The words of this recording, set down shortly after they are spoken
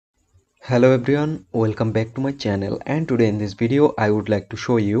Hello everyone, welcome back to my channel, and today in this video I would like to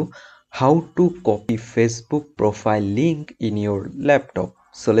show you how to copy Facebook profile link in your laptop.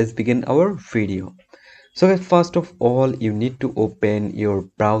 So let's begin our video. So guys, first of all you need to open your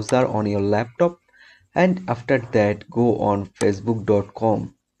browser on your laptop, and after that go on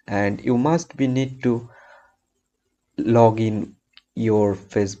facebook.com, and you must be need to log in your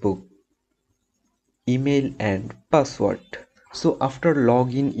Facebook email and password. So after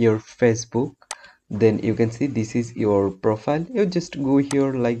login your Facebook, then you can see this is your profile. You just go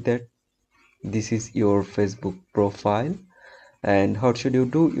here like that. This is your Facebook profile, and how should you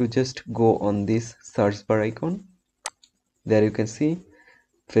do? You just go on this search bar icon. There you can see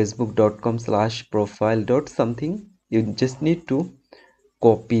facebook.com/profile dot something. You just need to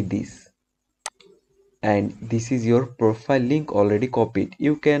copy this, and this is your profile link already copied.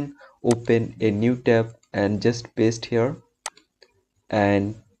 You can open a new tab and just paste here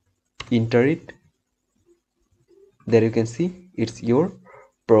and enter it. There you can see it's your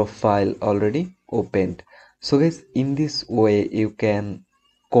profile already opened. So guys, in this way you can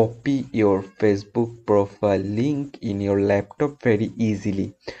copy your Facebook profile link in your laptop very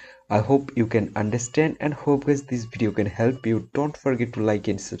easily. I hope you can understand, and hope guys this video can help you. Don't forget to like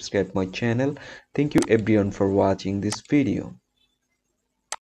and subscribe my channel. Thank you everyone for watching this video.